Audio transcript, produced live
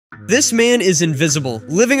This man is invisible.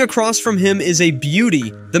 Living across from him is a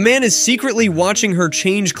beauty. The man is secretly watching her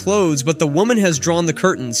change clothes, but the woman has drawn the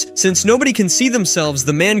curtains. Since nobody can see themselves,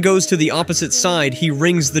 the man goes to the opposite side. He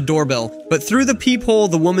rings the doorbell. But through the peephole,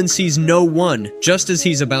 the woman sees no one, just as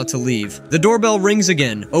he's about to leave. The doorbell rings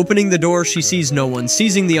again. Opening the door, she sees no one.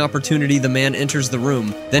 Seizing the opportunity, the man enters the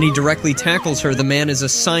room. Then he directly tackles her. The man is a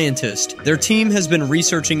scientist. Their team has been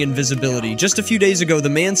researching invisibility. Just a few days ago, the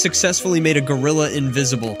man successfully made a gorilla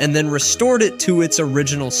invisible, and then restored it to its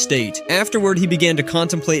original state. Afterward, he began to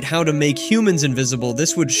contemplate how to make humans invisible.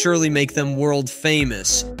 This would surely make them world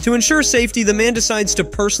famous. To ensure safety, the man decides to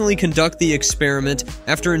personally conduct the experiment.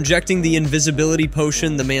 After injecting the invisibility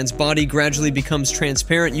potion, the man's body gradually becomes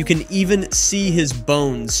transparent. You can even see his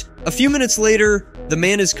bones. A few minutes later, the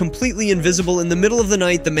man is completely invisible. In the middle of the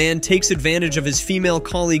night, the man takes advantage of his female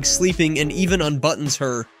colleague sleeping and even unbuttons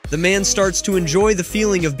her. The man starts to enjoy the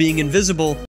feeling of being invisible.